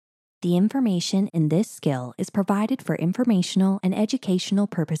The information in this skill is provided for informational and educational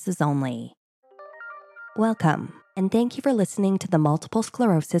purposes only. Welcome, and thank you for listening to the Multiple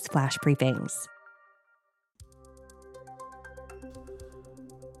Sclerosis Flash Briefings.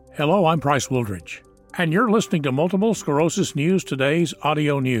 Hello, I'm Bryce Wooldridge, and you're listening to Multiple Sclerosis News Today's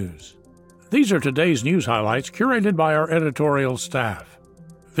audio news. These are today's news highlights curated by our editorial staff.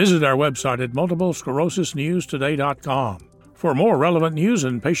 Visit our website at multiplesclerosisnewstoday.com for more relevant news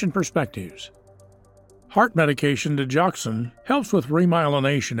and patient perspectives. Heart medication Digoxin helps with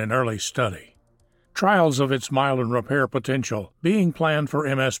remyelination in early study. Trials of its myelin repair potential being planned for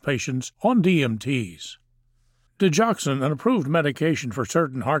MS patients on DMTs. Digoxin, an approved medication for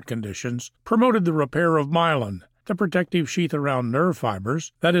certain heart conditions, promoted the repair of myelin, the protective sheath around nerve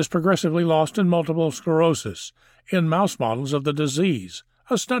fibers that is progressively lost in multiple sclerosis, in mouse models of the disease,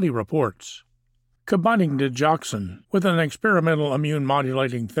 a study reports. Combining Digoxin with an experimental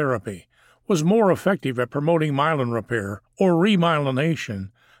immune-modulating therapy was more effective at promoting myelin repair or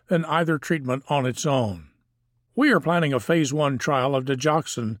remyelination than either treatment on its own. We are planning a Phase 1 trial of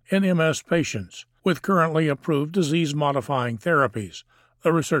Digoxin in MS patients with currently approved disease-modifying therapies,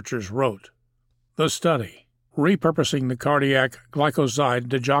 the researchers wrote. The study, repurposing the cardiac glycoside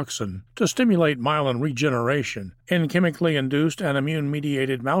Digoxin to stimulate myelin regeneration in chemically induced and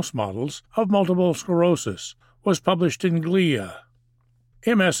immune-mediated mouse models of multiple sclerosis, was published in Glia.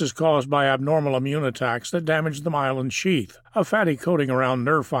 MS is caused by abnormal immune attacks that damage the myelin sheath, a fatty coating around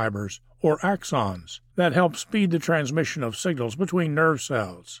nerve fibers, or axons, that help speed the transmission of signals between nerve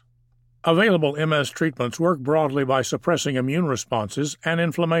cells. Available MS treatments work broadly by suppressing immune responses and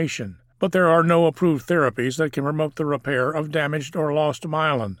inflammation, but there are no approved therapies that can promote the repair of damaged or lost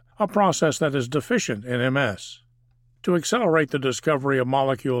myelin, a process that is deficient in MS. To accelerate the discovery of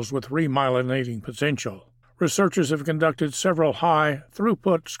molecules with remyelinating potential, researchers have conducted several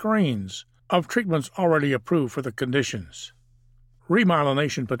high-throughput screens of treatments already approved for the conditions.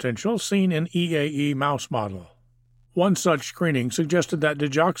 Remyelination potential seen in EAE mouse model. One such screening suggested that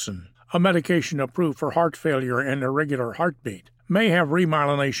Digoxin, a medication approved for heart failure and irregular heartbeat, may have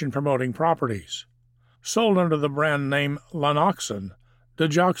remyelination-promoting properties. Sold under the brand name Lanoxin,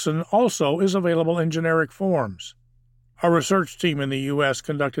 Digoxin also is available in generic forms. A research team in the U.S.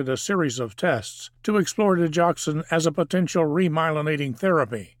 conducted a series of tests to explore Digoxin as a potential remyelinating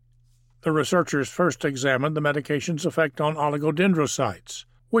therapy. The researchers first examined the medication's effect on oligodendrocytes,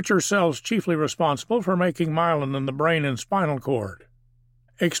 which are cells chiefly responsible for making myelin in the brain and spinal cord.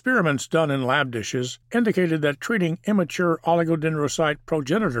 Experiments done in lab dishes indicated that treating immature oligodendrocyte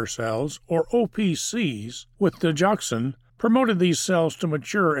progenitor cells, or OPCs, with Digoxin promoted these cells to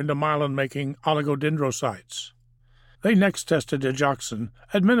mature into myelin-making oligodendrocytes. They next tested Digoxin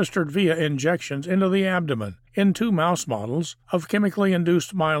administered via injections into the abdomen in 2 mouse models of chemically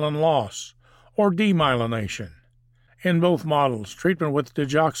induced myelin loss, or demyelination. In both models, treatment with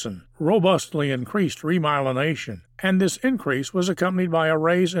Digoxin robustly increased remyelination, and this increase was accompanied by a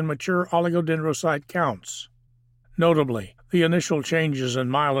raise in mature oligodendrocyte counts. Notably, the initial changes in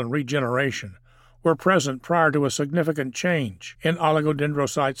myelin regeneration were present prior to a significant change in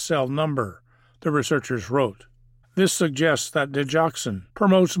oligodendrocyte cell number, the researchers wrote. This suggests that Digoxin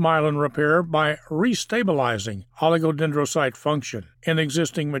promotes myelin repair by restabilizing oligodendrocyte function in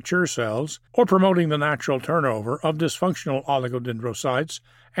existing mature cells or promoting the natural turnover of dysfunctional oligodendrocytes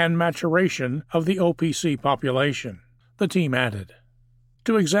and maturation of the OPC population, the team added.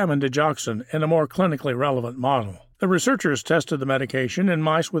 To examine Digoxin in a more clinically relevant model, the researchers tested the medication in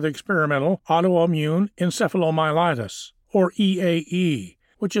mice with experimental autoimmune encephalomyelitis, or EAE,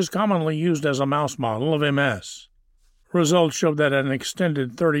 which is commonly used as a mouse model of MS. Results showed that an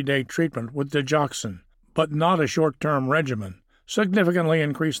extended 30-day treatment with Digoxin, but not a short-term regimen, significantly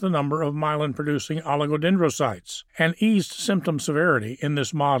increased the number of myelin-producing oligodendrocytes and eased symptom severity in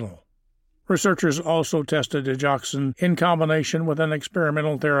this model. Researchers also tested Digoxin in combination with an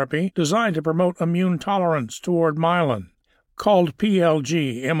experimental therapy designed to promote immune tolerance toward myelin, called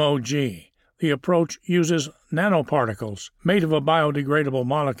PLG-MOG. The approach uses nanoparticles made of a biodegradable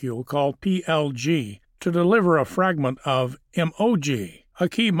molecule called PLG to deliver a fragment of MOG, a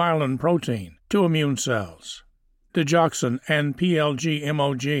key myelin protein, to immune cells. Digoxin and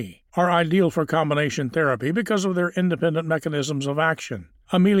PLG-MOG are ideal for combination therapy because of their independent mechanisms of action,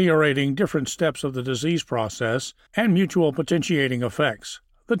 ameliorating different steps of the disease process and mutual potentiating effects,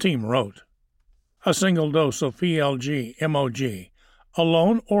 the team wrote. A single dose of PLG-MOG,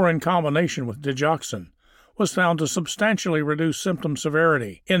 alone or in combination with Digoxin, was found to substantially reduce symptom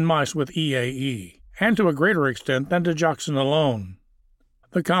severity in mice with EAE, and to a greater extent than Digoxin alone.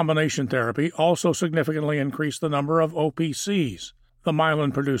 The combination therapy also significantly increased the number of OPCs, the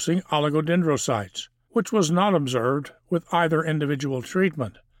myelin-producing oligodendrocytes, which was not observed with either individual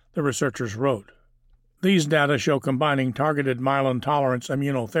treatment, the researchers wrote. These data show combining targeted myelin tolerance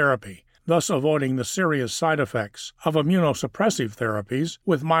immunotherapy, thus avoiding the serious side effects of immunosuppressive therapies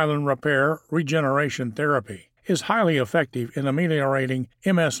with myelin repair regeneration therapy, is highly effective in ameliorating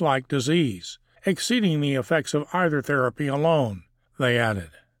MS-like disease, exceeding the effects of either therapy alone, they added.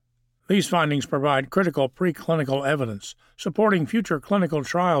 These findings provide critical preclinical evidence supporting future clinical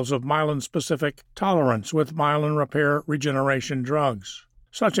trials of myelin-specific tolerance with myelin repair regeneration drugs,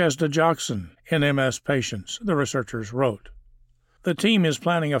 such as Digoxin in MS patients, the researchers wrote. The team is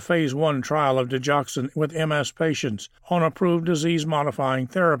planning a Phase 1 trial of Digoxin with MS patients on approved disease-modifying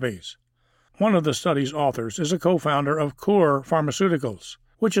therapies. One of the study's authors is a co-founder of Cure Pharmaceuticals,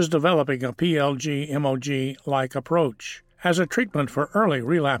 which is developing a PLG-MOG-like approach as a treatment for early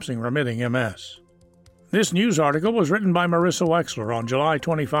relapsing remitting MS. This news article was written by Marissa Wexler on July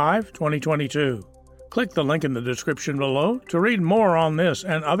 25, 2022. Click the link in the description below to read more on this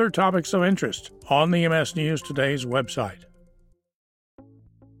and other topics of interest on the MS News Today's website.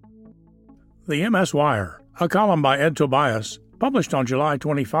 The MS Wire, a column by Ed Tobias, published on July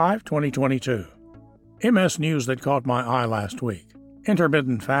 25, 2022. MS news that caught my eye last week.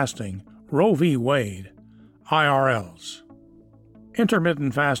 Intermittent fasting, Roe v. Wade, IRLs.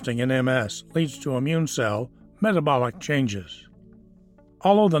 Intermittent fasting in MS leads to immune cell metabolic changes.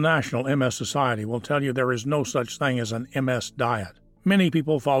 Although the National MS Society will tell you there is no such thing as an MS diet, many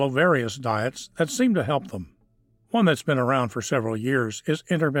people follow various diets that seem to help them. One that's been around for several years is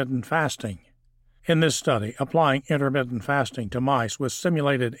intermittent fasting. In this study, applying intermittent fasting to mice with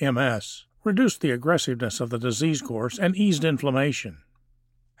simulated MS reduced the aggressiveness of the disease course and eased inflammation.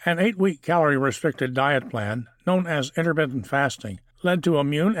 An 8-week calorie-restricted diet plan, known as intermittent fasting, led to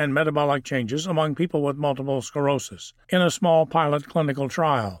immune and metabolic changes among people with multiple sclerosis in a small pilot clinical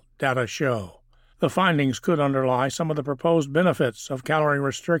trial, data show. The findings could underlie some of the proposed benefits of calorie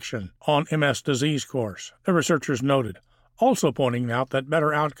restriction on MS disease course, the researchers noted, also pointing out that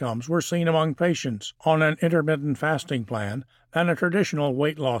better outcomes were seen among patients on an intermittent fasting plan than a traditional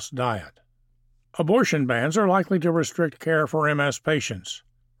weight loss diet. Abortion bans are likely to restrict care for MS patients.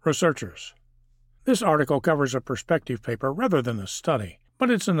 Researchers. This article covers a perspective paper rather than a study,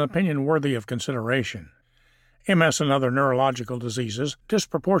 but it's an opinion worthy of consideration. MS and other neurological diseases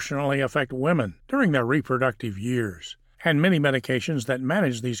disproportionately affect women during their reproductive years, and many medications that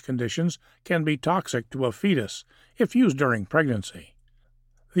manage these conditions can be toxic to a fetus if used during pregnancy.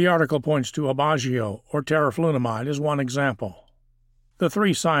 The article points to Aubagio or teriflunomide as one example. The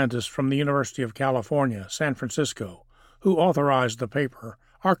 3 scientists from the University of California, San Francisco, who authorized the paper,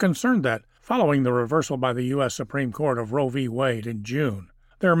 are concerned that, following the reversal by the U.S. Supreme Court of Roe v. Wade in June,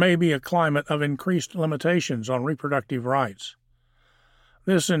 there may be a climate of increased limitations on reproductive rights.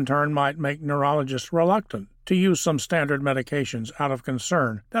 This, in turn, might make neurologists reluctant to use some standard medications out of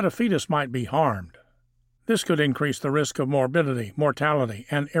concern that a fetus might be harmed. This could increase the risk of morbidity, mortality,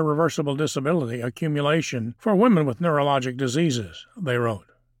 and irreversible disability accumulation for women with neurologic diseases, they wrote.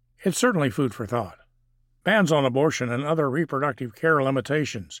 It's certainly food for thought. Bans on abortion and other reproductive care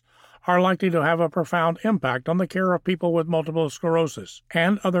limitations are likely to have a profound impact on the care of people with multiple sclerosis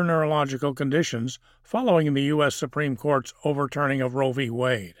and other neurological conditions following the U.S. Supreme Court's overturning of Roe v.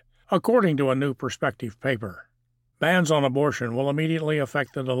 Wade, according to a new perspective paper. Bans on abortion will immediately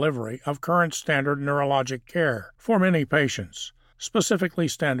affect the delivery of current standard neurologic care for many patients, specifically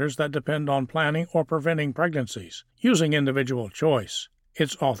standards that depend on planning or preventing pregnancies, using individual choice,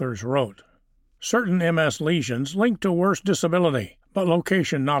 its authors wrote. Certain MS lesions link to worse disability, but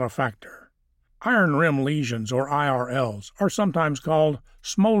location not a factor. Iron rim lesions, or IRLs, are sometimes called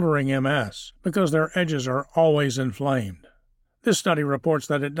smoldering MS because their edges are always inflamed. This study reports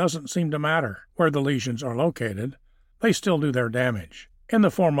that it doesn't seem to matter where the lesions are located. They still do their damage, in the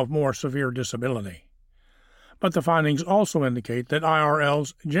form of more severe disability. But the findings also indicate that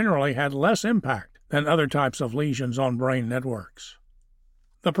IRLs generally had less impact than other types of lesions on brain networks.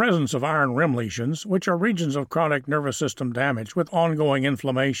 The presence of iron rim lesions, which are regions of chronic nervous system damage with ongoing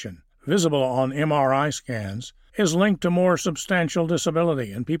inflammation, visible on MRI scans, is linked to more substantial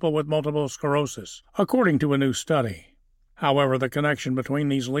disability in people with multiple sclerosis, according to a new study. However, the connection between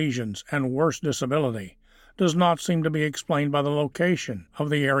these lesions and worse disability does not seem to be explained by the location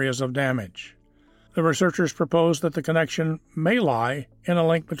of the areas of damage. The researchers propose that the connection may lie in a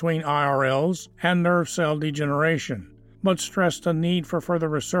link between IRLs and nerve cell degeneration, but stressed a need for further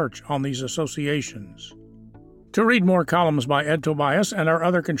research on these associations. To read more columns by Ed Tobias and our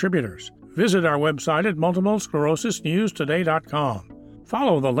other contributors, visit our website at multiplesclerosisnewstoday.com.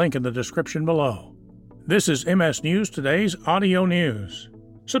 Follow the link in the description below. This is MS News Today's audio news.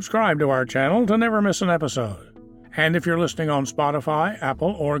 Subscribe to our channel to never miss an episode. And if you're listening on Spotify,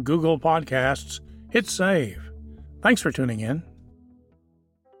 Apple, or Google Podcasts, hit save. Thanks for tuning in.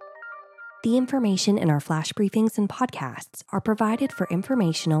 The information in our flash briefings and podcasts are provided for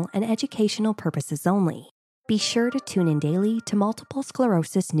informational and educational purposes only. Be sure to tune in daily to Multiple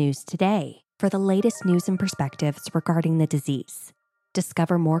Sclerosis News Today for the latest news and perspectives regarding the disease.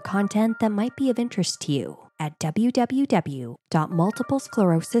 Discover more content that might be of interest to you at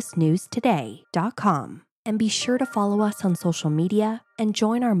www.multiplesclerosisnewstoday.com. And be sure to follow us on social media and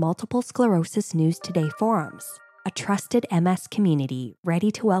join our Multiple Sclerosis News Today forums, a trusted MS community ready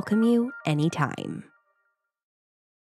to welcome you anytime.